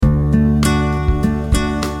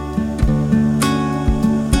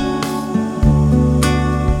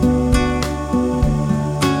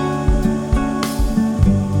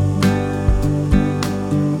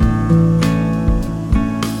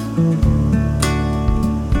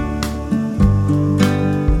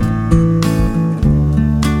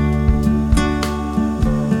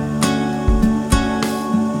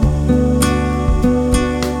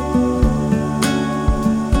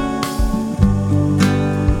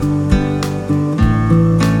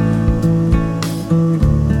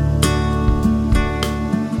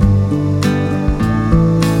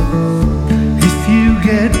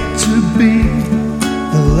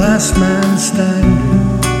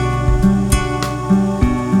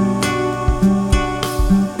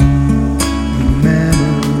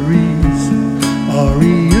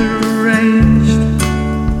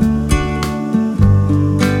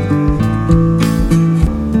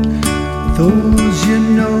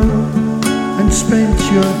spent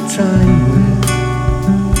your time with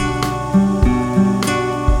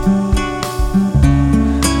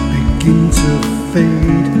begin to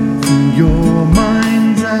fade from your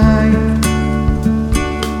mind's eye.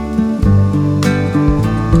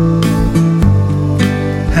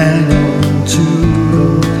 Hang on to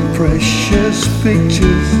those precious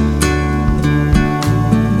pictures.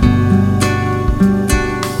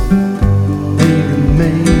 They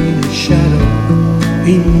remain a shadow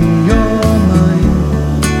in your mind.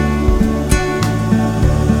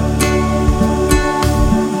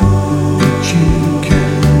 But you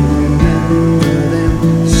can remember them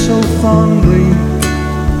so fondly.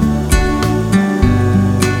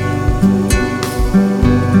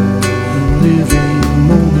 Living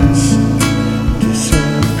moments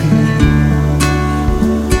disappear.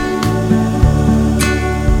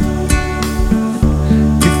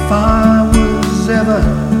 If I was ever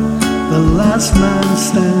the last man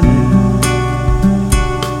standing,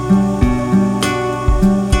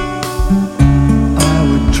 I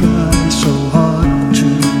would try so hard to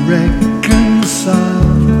reconcile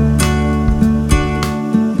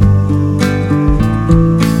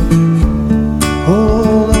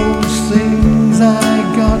all those things I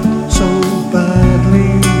got so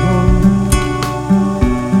badly wrong,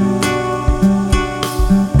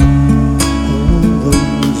 all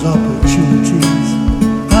those opportunities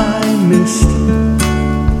I missed.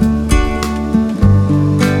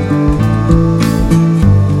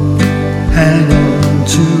 Hang on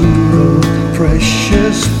to those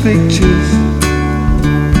precious pictures.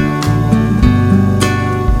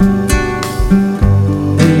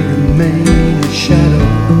 They remain a shadow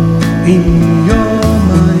in your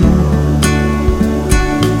mind.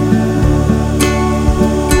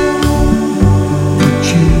 But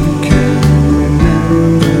you can remember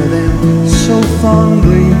them so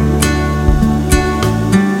fondly.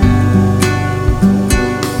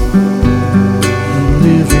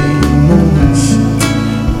 Living moments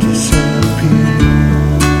disappear.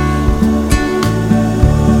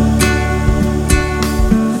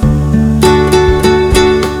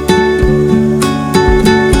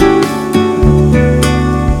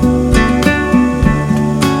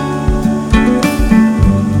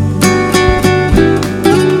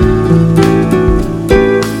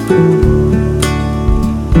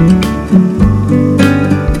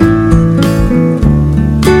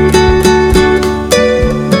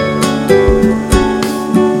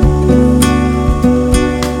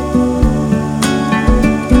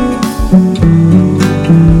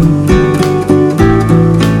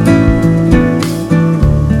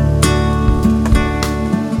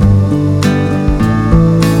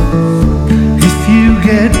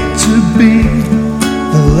 Get to be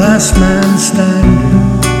the last man standing,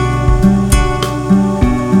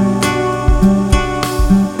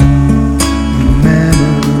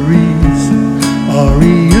 memories are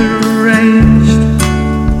rearranged.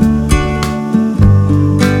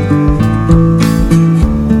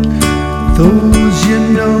 Those you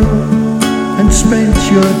know and spent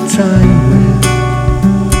your time with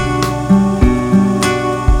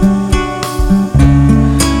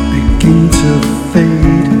begin to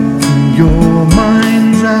fade from your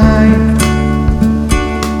mind's eye.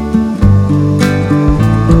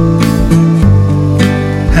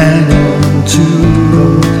 Hang on to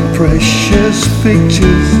those precious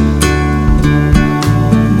pictures.